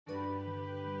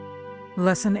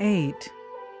Lesson 8.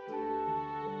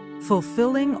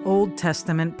 Fulfilling Old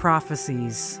Testament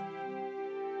Prophecies.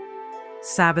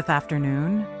 Sabbath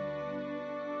afternoon,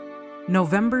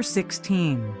 November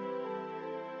 16.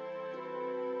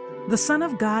 The Son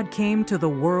of God came to the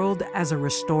world as a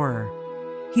restorer.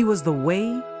 He was the way,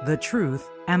 the truth,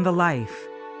 and the life.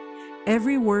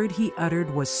 Every word he uttered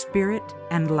was spirit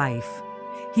and life.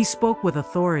 He spoke with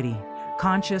authority,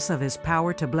 conscious of his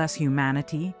power to bless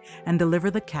humanity and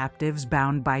deliver the captives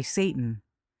bound by Satan.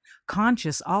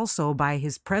 Conscious also by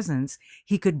his presence,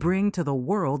 he could bring to the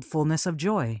world fullness of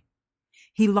joy.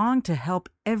 He longed to help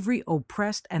every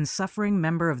oppressed and suffering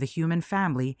member of the human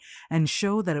family and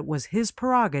show that it was his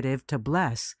prerogative to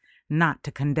bless, not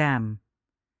to condemn.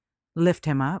 Lift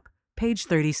Him Up, page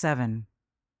 37.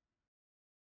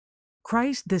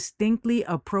 Christ distinctly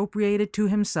appropriated to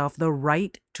himself the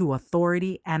right to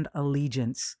authority and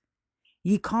allegiance.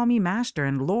 "Ye call me Master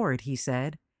and Lord," he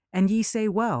said, "and ye say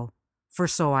well, for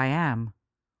so I am.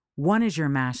 One is your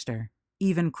Master,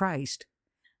 even Christ."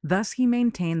 Thus he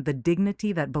maintained the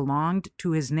dignity that belonged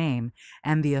to his name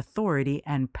and the authority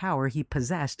and power he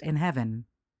possessed in heaven.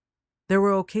 There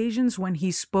were occasions when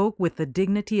he spoke with the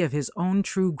dignity of his own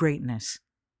true greatness.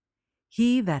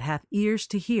 "He that hath ears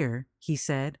to hear," he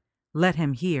said, "let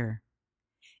him hear."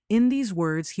 In these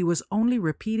words he was only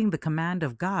repeating the command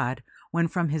of God when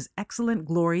from his excellent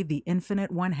glory the Infinite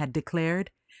One had declared,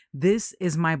 "This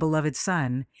is my beloved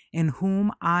Son, in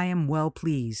whom I am well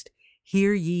pleased.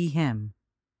 Hear ye him."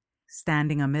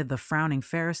 Standing amid the frowning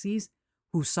Pharisees,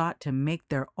 who sought to make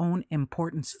their own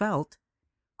importance felt,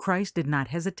 Christ did not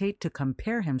hesitate to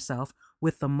compare himself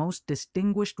with the most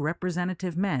distinguished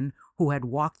representative men who had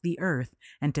walked the earth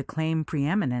and to claim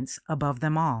preeminence above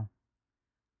them all.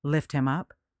 Lift Him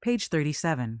Up, page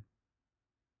 37.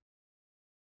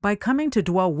 By coming to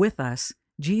dwell with us,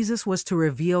 Jesus was to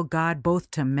reveal God both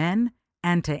to men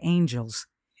and to angels.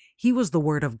 He was the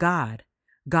Word of God,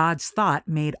 God's thought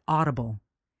made audible.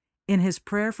 In his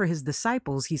prayer for his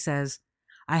disciples, he says,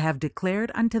 "I have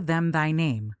declared unto them thy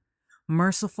name,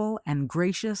 merciful and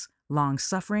gracious,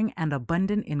 long-suffering and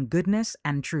abundant in goodness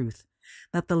and truth,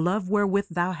 that the love wherewith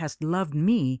thou hast loved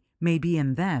me may be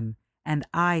in them, and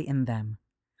I in them."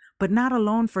 But not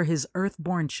alone for his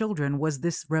earth-born children was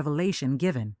this revelation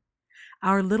given.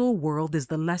 Our little world is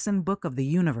the lesson book of the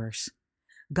universe.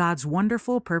 God's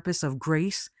wonderful purpose of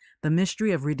grace, the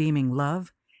mystery of redeeming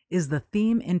love, is the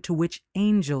theme into which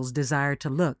angels desire to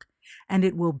look, and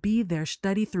it will be their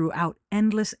study throughout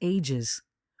endless ages.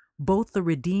 Both the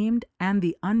redeemed and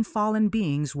the unfallen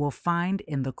beings will find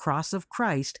in the cross of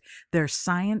Christ their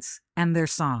science and their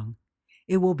song.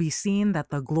 It will be seen that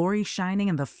the glory shining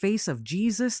in the face of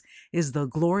Jesus is the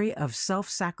glory of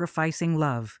self-sacrificing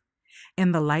love.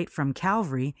 In the light from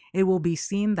Calvary, it will be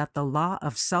seen that the law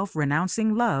of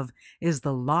self-renouncing love is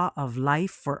the law of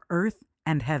life for earth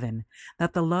and heaven,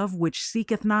 that the love which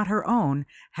seeketh not her own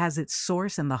has its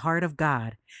source in the heart of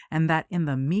God, and that in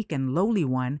the meek and lowly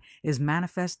one is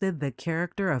manifested the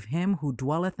character of him who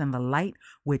dwelleth in the light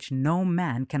which no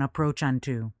man can approach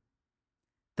unto.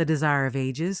 The Desire of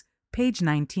Ages, page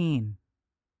 19.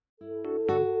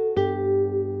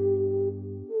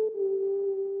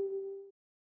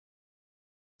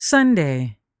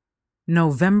 Sunday,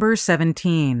 November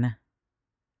 17.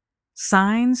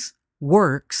 Signs,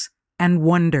 Works, and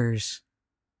Wonders.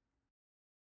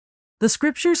 The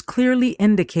Scriptures clearly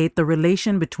indicate the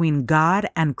relation between God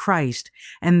and Christ,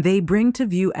 and they bring to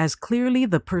view as clearly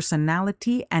the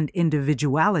personality and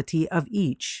individuality of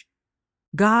each.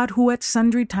 God, who at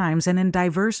sundry times and in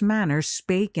diverse manners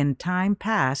spake in time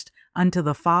past unto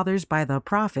the fathers by the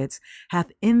prophets,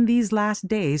 hath in these last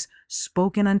days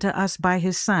spoken unto us by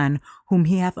his Son, whom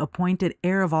he hath appointed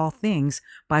heir of all things,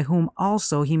 by whom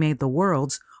also he made the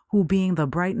worlds, who being the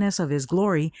brightness of his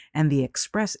glory and the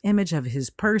express image of his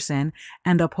person,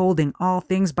 and upholding all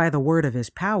things by the word of his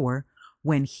power,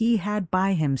 when he had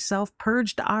by himself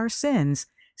purged our sins,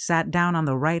 sat down on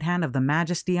the right hand of the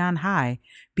Majesty on high,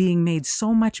 being made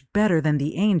so much better than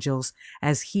the angels,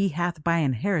 as he hath by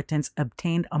inheritance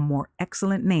obtained a more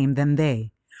excellent name than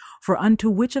they. For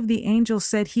unto which of the angels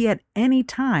said he at any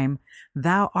time,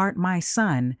 Thou art my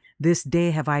Son, this day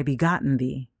have I begotten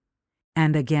thee?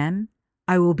 And again,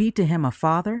 I will be to him a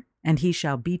father, and he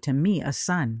shall be to me a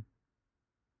son.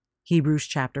 Hebrews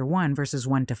chapter 1, verses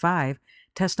 1-5,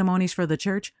 Testimonies for the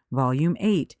Church, volume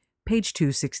 8, page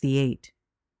 268.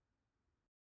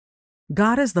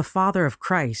 God is the Father of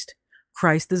Christ.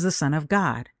 Christ is the Son of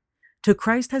God. To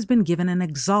Christ has been given an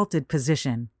exalted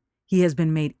position. He has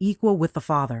been made equal with the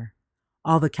Father.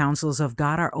 All the counsels of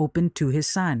God are open to his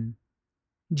Son.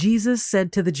 Jesus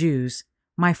said to the Jews,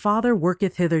 My Father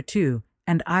worketh hitherto,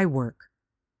 and I work.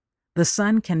 The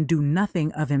Son can do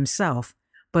nothing of himself,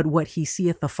 but what he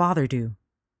seeth the Father do.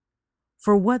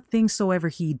 For what things soever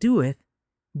he doeth,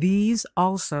 these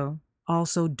also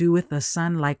doeth the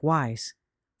Son likewise.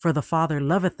 For the Father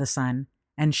loveth the Son,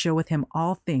 and showeth him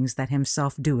all things that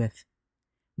himself doeth.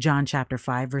 John chapter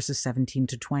 5, verses 17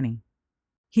 to 20.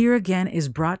 Here again is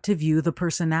brought to view the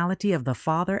personality of the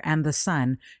Father and the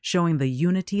Son, showing the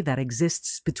unity that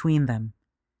exists between them.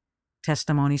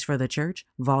 Testimonies for the Church,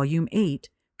 Volume 8,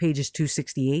 pages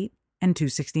 268 and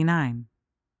 269.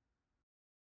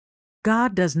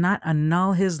 God does not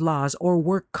annul his laws or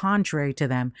work contrary to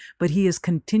them, but he is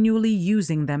continually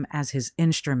using them as his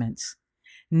instruments.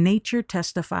 Nature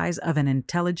testifies of an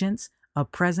intelligence, a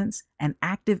presence, an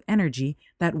active energy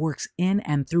that works in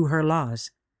and through her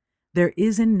laws. There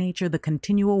is in nature the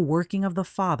continual working of the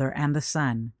Father and the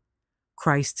Son.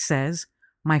 Christ says,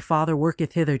 "My Father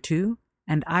worketh hitherto,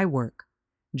 and I work."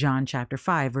 John chapter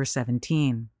 5, verse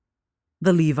 17.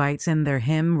 The Levites in their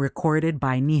hymn recorded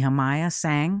by Nehemiah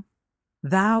sang,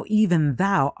 "Thou, even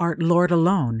thou, art Lord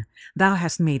alone. Thou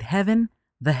hast made heaven,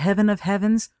 the heaven of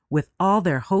heavens, with all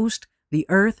their host, the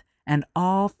earth, and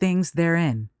all things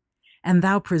therein. And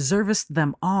thou preservest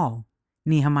them all."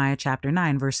 Nehemiah chapter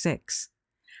 9, verse 6.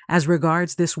 As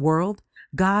regards this world,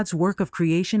 God's work of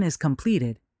creation is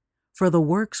completed. For the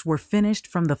works were finished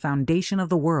from the foundation of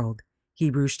the world.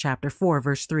 Hebrews chapter 4,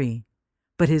 verse 3.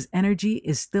 But his energy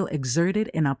is still exerted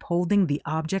in upholding the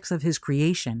objects of his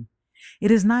creation.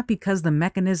 It is not because the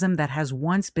mechanism that has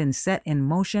once been set in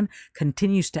motion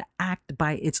continues to act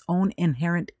by its own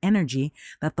inherent energy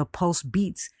that the pulse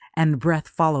beats and breath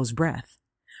follows breath.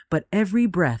 But every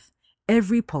breath,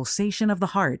 every pulsation of the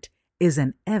heart is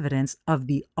an evidence of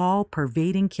the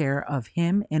all-pervading care of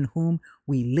him in whom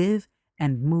we live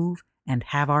and move and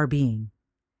have our being.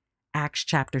 Acts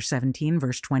chapter 17,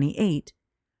 verse 28,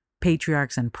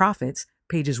 Patriarchs and Prophets,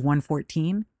 pages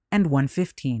 114 and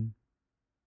 115.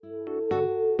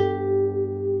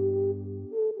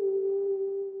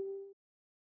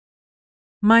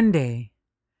 Monday,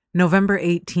 November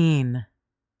 18.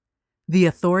 The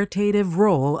authoritative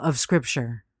role of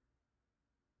Scripture.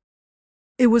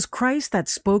 It was Christ that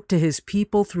spoke to his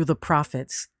people through the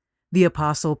prophets. The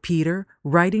Apostle Peter,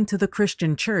 writing to the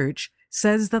Christian church,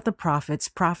 says that the prophets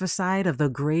prophesied of the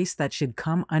grace that should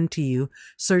come unto you,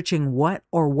 searching what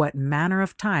manner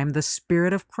of time the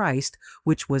Spirit of Christ,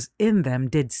 which was in them,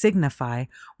 did signify,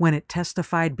 when it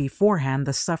testified beforehand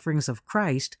the sufferings of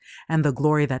Christ and the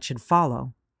glory that should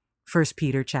follow. 1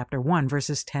 Peter chapter 1,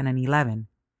 verses 10 and 11.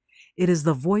 It is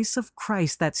the voice of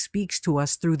Christ that speaks to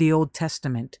us through the Old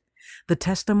Testament. The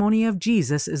testimony of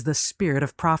Jesus is the spirit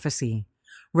of prophecy.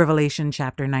 Revelation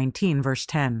chapter 19, verse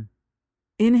 10.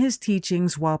 In his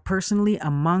teachings, while personally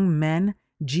among men,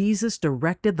 Jesus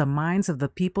directed the minds of the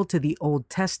people to the Old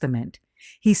Testament.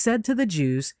 He said to the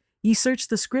Jews, "Ye search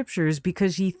the Scriptures,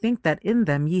 because ye think that in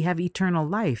them ye have eternal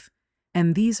life,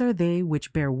 and these are they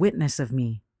which bear witness of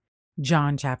me."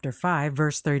 John chapter 5,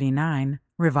 verse 39,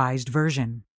 Revised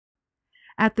Version.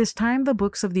 At this time, the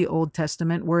books of the Old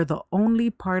Testament were the only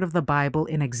part of the Bible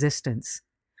in existence.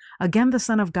 Again, the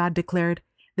Son of God declared,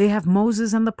 "They have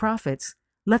Moses and the prophets.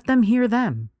 Let them hear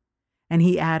them." And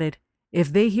he added,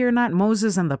 "If they hear not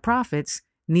Moses and the prophets,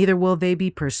 neither will they be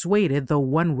persuaded, though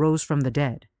one rose from the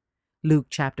dead." Luke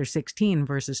chapter 16,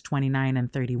 verses 29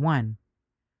 and 31.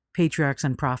 Patriarchs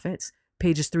and Prophets,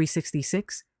 pages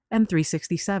 366 and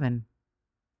 367.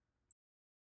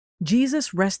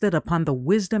 Jesus rested upon the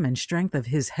wisdom and strength of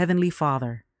his heavenly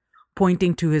Father.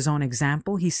 Pointing to his own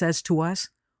example, he says to us,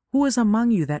 "Who is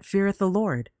among you that feareth the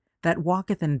Lord, that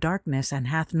walketh in darkness and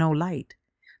hath no light?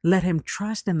 Let him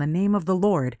trust in the name of the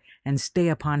Lord and stay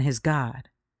upon his God."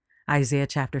 Isaiah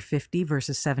chapter 50,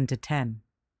 verses 7 to 10.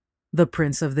 "The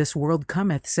prince of this world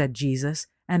cometh," said Jesus,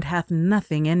 "and hath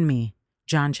nothing in me."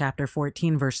 John chapter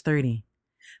 14, verse 30.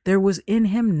 There was in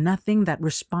him nothing that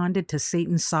responded to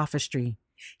Satan's sophistry.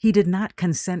 He did not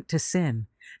consent to sin.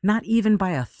 Not even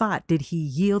by a thought did he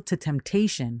yield to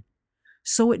temptation.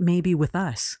 So it may be with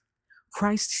us.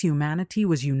 Christ's humanity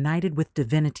was united with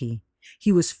divinity.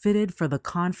 He was fitted for the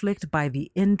conflict by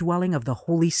the indwelling of the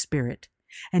Holy Spirit,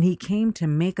 and he came to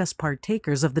make us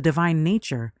partakers of the divine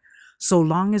nature. So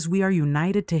long as we are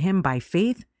united to him by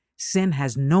faith, sin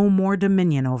has no more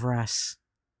dominion over us.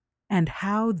 And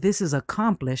how this is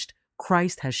accomplished,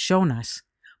 Christ has shown us.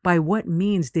 By what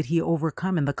means did he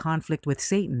overcome in the conflict with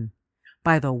Satan?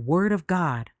 By the word of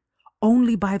God.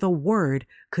 Only by the word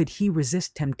could he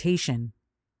resist temptation.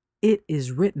 "It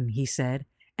is written," he said,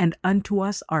 "and unto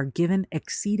us are given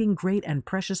exceeding great and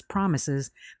precious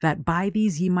promises, that by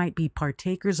these ye might be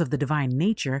partakers of the divine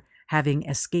nature, having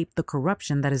escaped the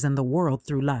corruption that is in the world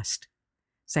through lust.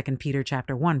 2 Peter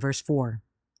chapter 1, verse 4.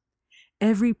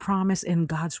 Every promise in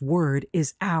God's word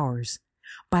is ours.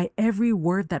 By every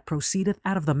word that proceedeth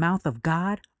out of the mouth of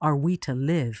God are we to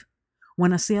live.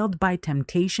 When assailed by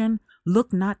temptation,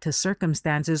 look not to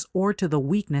circumstances or to the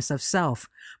weakness of self,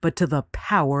 but to the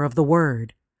power of the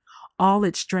word. All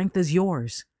its strength is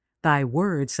yours. Thy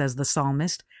word, says the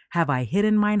psalmist, have I hid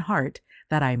in mine heart,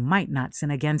 that I might not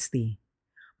sin against thee.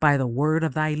 By the word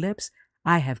of thy lips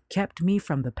I have kept me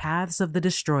from the paths of the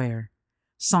destroyer.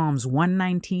 Psalms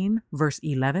 119, verse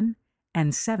 11,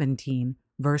 and 17,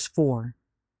 verse 4.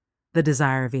 The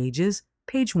Desire of Ages,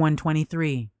 page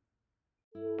 123.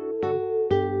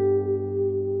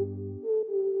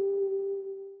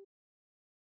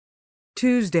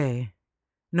 Tuesday,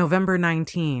 November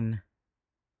 19.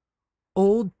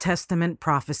 Old Testament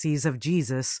Prophecies of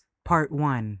Jesus, Part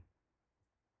 1.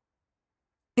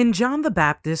 In John the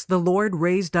Baptist, the Lord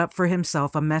raised up for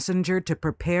himself a messenger to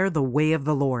prepare the way of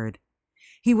the Lord.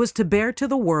 He was to bear to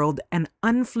the world an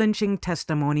unflinching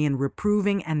testimony in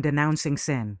reproving and denouncing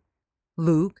sin.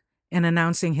 Luke, in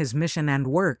announcing his mission and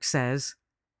work, says,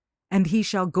 "And he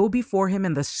shall go before him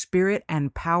in the spirit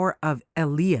and power of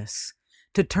Elias,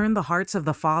 to turn the hearts of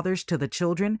the fathers to the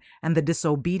children, and the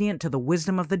disobedient to the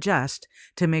wisdom of the just,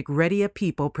 to make ready a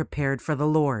people prepared for the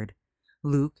Lord."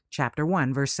 Luke chapter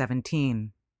 1, verse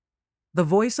 17. The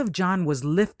voice of John was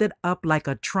lifted up like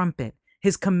a trumpet.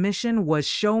 His commission was,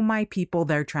 "Show my people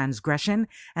their transgression,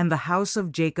 and the house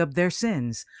of Jacob their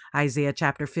sins." Isaiah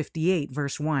chapter 58,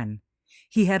 verse 1.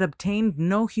 He had obtained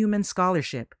no human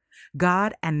scholarship.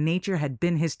 God and nature had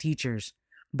been his teachers.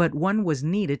 But one was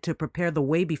needed to prepare the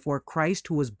way before Christ,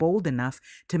 who was bold enough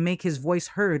to make his voice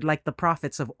heard like the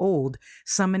prophets of old,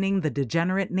 summoning the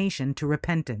degenerate nation to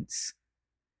repentance.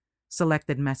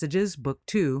 Selected Messages, Book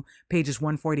 2, pages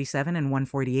 147 and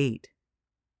 148.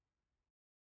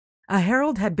 A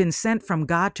herald had been sent from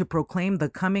God to proclaim the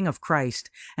coming of Christ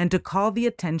and to call the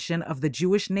attention of the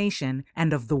Jewish nation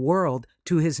and of the world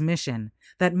to his mission,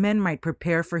 that men might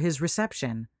prepare for his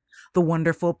reception. The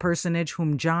wonderful personage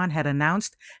whom John had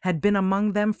announced had been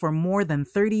among them for more than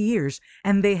 30 years,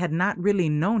 and they had not really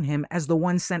known him as the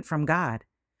one sent from God.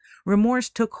 Remorse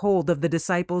took hold of the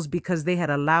disciples because they had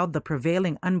allowed the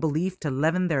prevailing unbelief to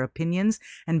leaven their opinions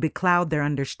and becloud their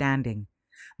understanding.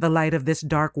 The light of this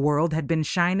dark world had been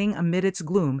shining amid its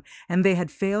gloom, and they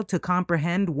had failed to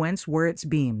comprehend whence were its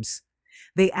beams.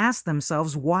 They asked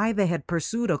themselves why they had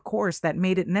pursued a course that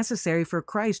made it necessary for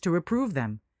Christ to reprove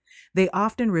them. They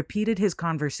often repeated his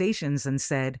conversations and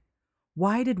said,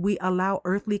 "Why did we allow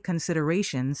earthly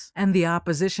considerations and the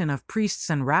opposition of priests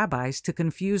and rabbis to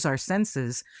confuse our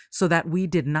senses, so that we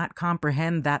did not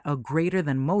comprehend that a greater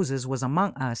than Moses was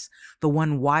among us, the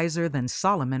one wiser than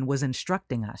Solomon was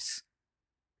instructing us?"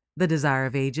 The Desire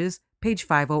of Ages, page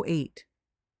 508.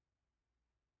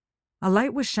 A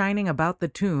light was shining about the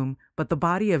tomb, but the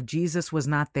body of Jesus was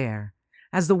not there.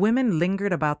 As the women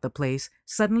lingered about the place,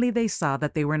 suddenly they saw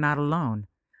that they were not alone.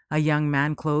 A young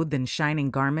man clothed in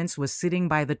shining garments was sitting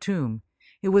by the tomb.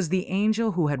 It was the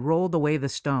angel who had rolled away the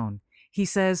stone. He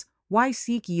says, "Why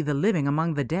seek ye the living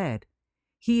among the dead?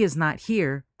 He is not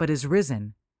here, but is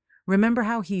risen. Remember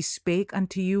how he spake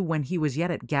unto you when he was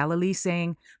yet at Galilee,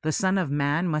 saying, The Son of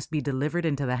Man must be delivered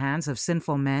into the hands of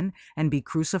sinful men, and be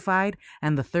crucified,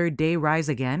 and the third day rise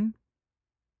again?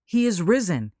 He is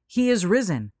risen! He is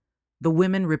risen!" The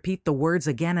women repeat the words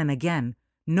again and again.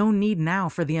 No need now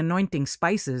for the anointing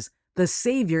spices. The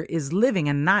Savior is living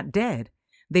and not dead.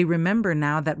 They remember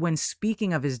now that when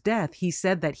speaking of his death, he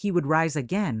said that he would rise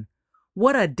again.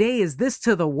 What a day is this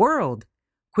to the world!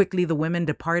 Quickly the women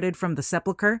departed from the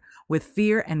sepulchre with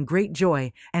fear and great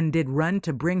joy, and did run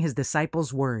to bring his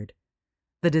disciples word.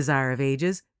 The Desire of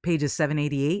Ages, pages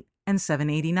 788 and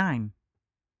 789.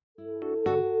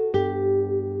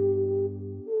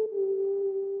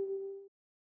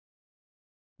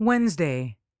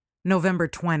 Wednesday, November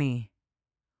 20.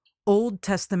 Old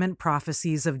Testament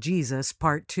Prophecies of Jesus,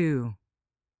 Part 2.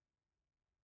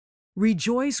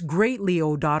 Rejoice greatly,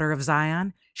 O daughter of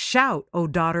Zion. Shout, O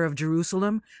daughter of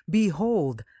Jerusalem.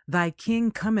 Behold, thy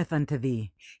king cometh unto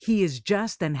thee. He is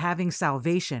just and having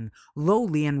salvation,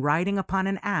 lowly and riding upon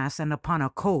an ass, and upon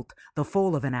a colt, the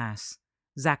foal of an ass.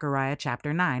 Zechariah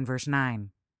chapter 9, verse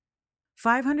 9.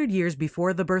 500 years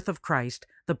before the birth of Christ,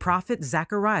 the prophet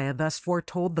Zechariah thus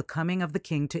foretold the coming of the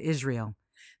king to Israel.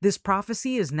 This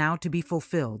prophecy is now to be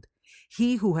fulfilled.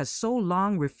 He who has so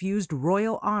long refused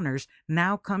royal honors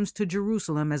now comes to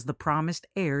Jerusalem as the promised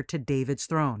heir to David's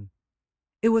throne.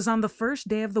 It was on the first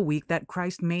day of the week that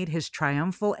Christ made his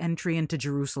triumphal entry into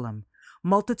Jerusalem.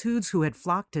 Multitudes who had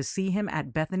flocked to see him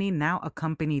at Bethany now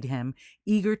accompanied him,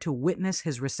 eager to witness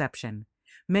his reception.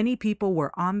 Many people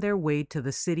were on their way to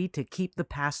the city to keep the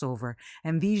Passover,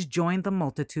 and these joined the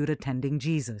multitude attending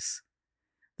Jesus.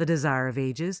 The Desire of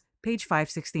Ages, page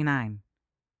 569.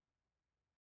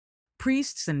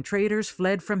 Priests and traders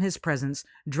fled from his presence,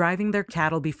 driving their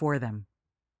cattle before them.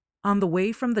 On the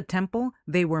way from the temple,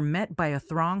 they were met by a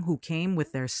throng who came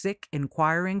with their sick,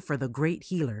 inquiring for the great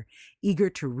healer, eager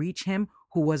to reach him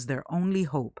who was their only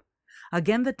hope.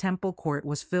 Again the temple court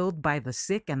was filled by the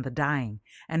sick and the dying,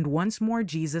 and once more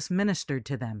Jesus ministered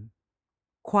to them.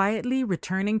 Quietly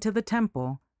returning to the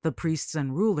temple, the priests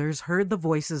and rulers heard the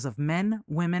voices of men,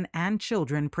 women, and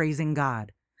children praising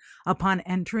God. Upon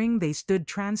entering, they stood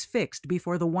transfixed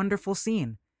before the wonderful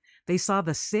scene. They saw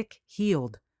the sick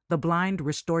healed, the blind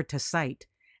restored to sight,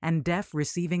 and deaf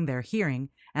receiving their hearing,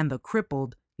 and the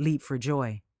crippled leap for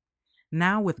joy.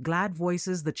 Now with glad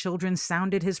voices the children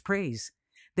sounded his praise.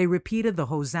 They repeated the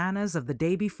hosannas of the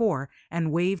day before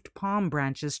and waved palm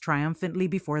branches triumphantly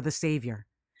before the Savior.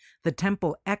 The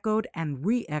temple echoed and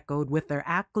re-echoed with their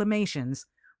acclamations,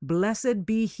 "Blessed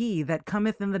be he that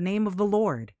cometh in the name of the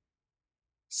Lord."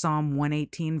 Psalm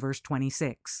 118, verse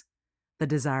 26. The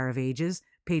Desire of Ages,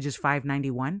 pages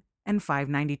 591 and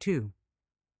 592.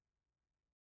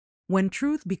 When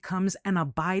truth becomes an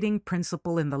abiding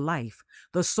principle in the life,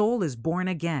 the soul is born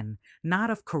again, not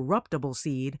of corruptible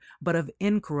seed, but of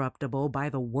incorruptible by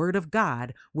the word of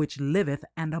God, which liveth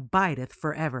and abideth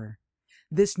forever.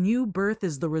 This new birth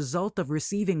is the result of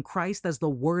receiving Christ as the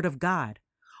Word of God.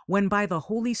 When by the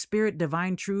Holy Spirit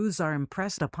divine truths are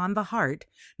impressed upon the heart,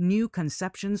 new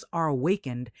conceptions are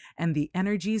awakened, and the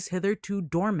energies hitherto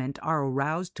dormant are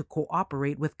aroused to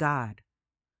cooperate with God.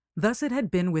 Thus it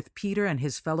had been with Peter and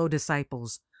his fellow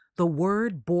disciples. The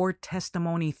Word bore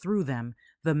testimony through them,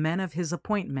 the men of his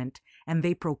appointment, and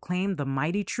they proclaimed the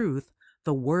mighty truth.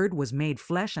 The Word was made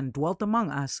flesh and dwelt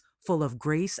among us, full of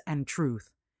grace and truth.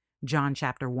 John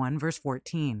chapter 1, verse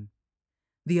 14.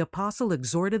 The apostle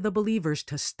exhorted the believers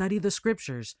to study the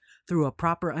scriptures, through a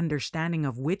proper understanding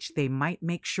of which they might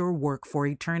make sure work for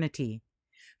eternity.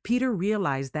 Peter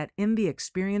realized that in the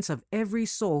experience of every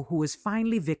soul who was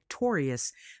finally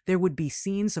victorious, there would be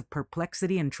scenes of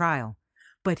perplexity and trial.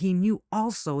 But he knew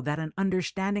also that an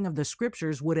understanding of the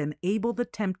scriptures would enable the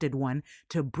tempted one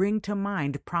to bring to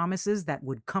mind promises that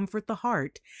would comfort the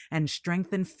heart and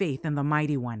strengthen faith in the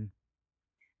Mighty One.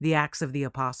 The Acts of the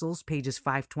Apostles, pages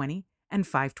 520 and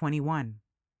 521.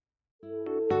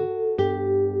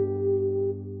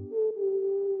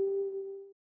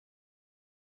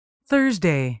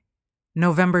 Thursday,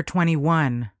 November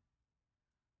 21.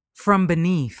 From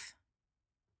Beneath.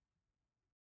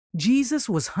 Jesus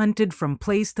was hunted from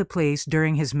place to place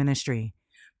during his ministry.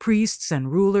 Priests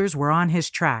and rulers were on his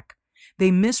track. They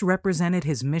misrepresented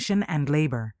his mission and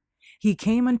labor. He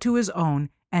came unto his own,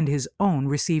 and his own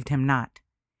received him not.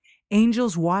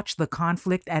 Angels watched the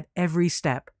conflict at every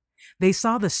step. They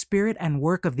saw the spirit and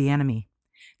work of the enemy.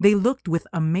 They looked with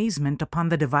amazement upon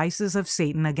the devices of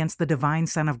Satan against the divine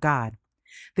Son of God.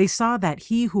 They saw that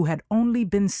he who had only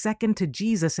been second to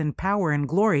Jesus in power and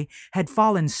glory had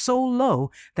fallen so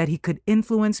low that he could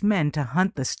influence men to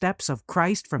hunt the steps of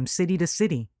Christ from city to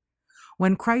city.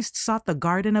 When Christ sought the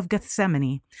Garden of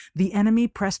Gethsemane, the enemy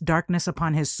pressed darkness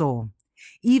upon his soul.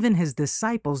 Even his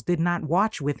disciples did not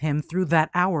watch with him through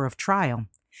that hour of trial.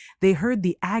 They heard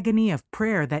the agony of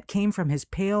prayer that came from his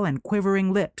pale and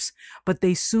quivering lips, but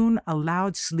they soon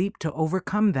allowed sleep to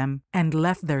overcome them and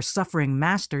left their suffering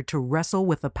master to wrestle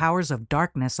with the powers of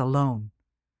darkness alone.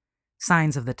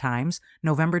 Signs of the Times,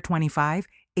 November 25,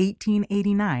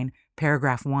 1889,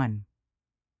 paragraph 1.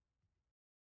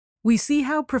 We see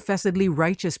how professedly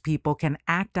righteous people can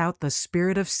act out the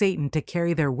spirit of Satan to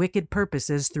carry their wicked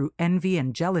purposes through envy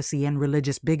and jealousy and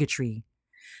religious bigotry.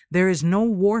 There is no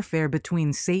warfare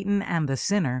between Satan and the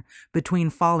sinner, between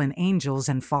fallen angels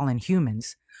and fallen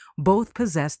humans. Both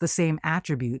possess the same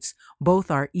attributes.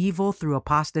 Both are evil through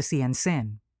apostasy and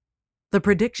sin. The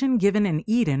prediction given in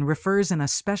Eden refers in a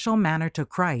special manner to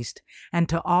Christ and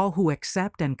to all who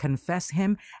accept and confess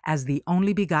him as the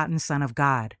only begotten Son of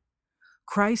God.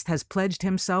 Christ has pledged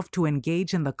himself to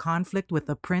engage in the conflict with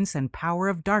the prince and power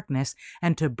of darkness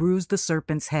and to bruise the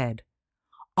serpent's head.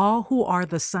 All who are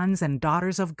the sons and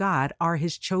daughters of God are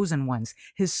his chosen ones,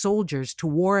 his soldiers to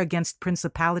war against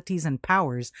principalities and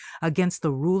powers, against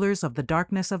the rulers of the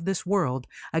darkness of this world,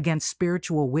 against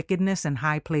spiritual wickedness in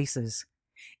high places.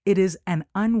 It is an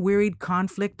unwearied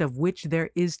conflict of which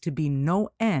there is to be no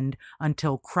end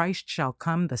until Christ shall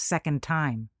come the second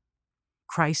time.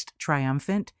 Christ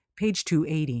Triumphant, page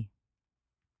 280.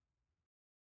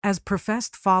 As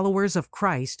professed followers of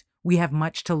Christ, We have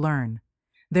much to learn.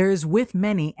 There is with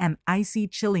many an icy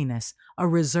chilliness, a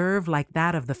reserve like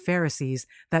that of the Pharisees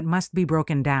that must be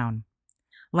broken down.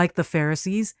 Like the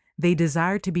Pharisees, they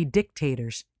desire to be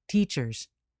dictators, teachers.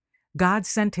 God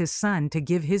sent His Son to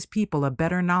give His people a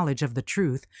better knowledge of the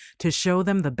truth, to show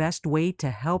them the best way to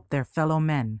help their fellow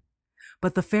men.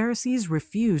 But the Pharisees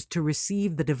refused to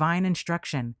receive the divine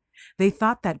instruction. They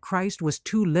thought that Christ was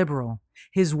too liberal.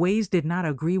 His ways did not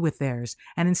agree with theirs,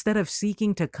 and instead of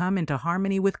seeking to come into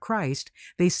harmony with Christ,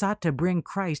 they sought to bring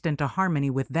Christ into harmony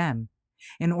with them.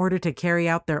 In order to carry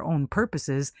out their own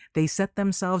purposes, they set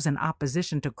themselves in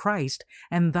opposition to Christ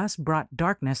and thus brought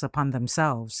darkness upon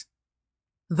themselves.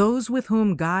 Those with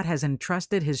whom God has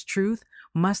entrusted His truth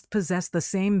must possess the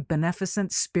same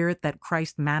beneficent spirit that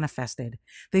Christ manifested.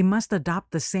 They must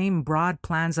adopt the same broad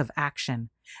plans of action.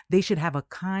 They should have a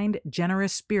kind,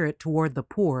 generous spirit toward the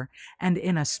poor, and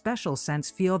in a special sense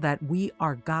feel that we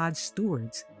are God's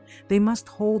stewards. They must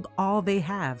hold all they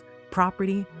have,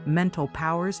 property, mental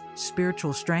powers,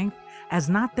 spiritual strength, as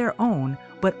not their own,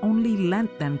 but only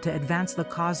lent them to advance the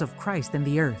cause of Christ in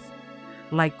the earth.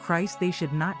 Like Christ, they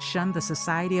should not shun the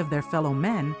society of their fellow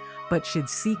men, but should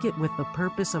seek it with the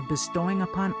purpose of bestowing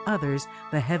upon others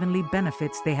the heavenly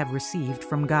benefits they have received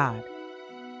from God.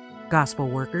 Gospel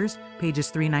Workers, pages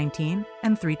 319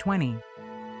 and 320.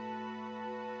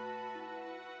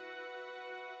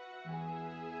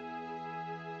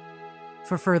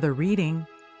 For further reading,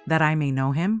 That I May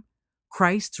Know Him,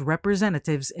 Christ's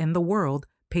Representatives in the World,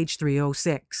 page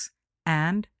 306,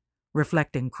 and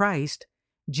Reflecting Christ,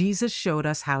 Jesus Showed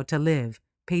Us How to Live,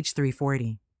 page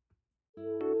 340.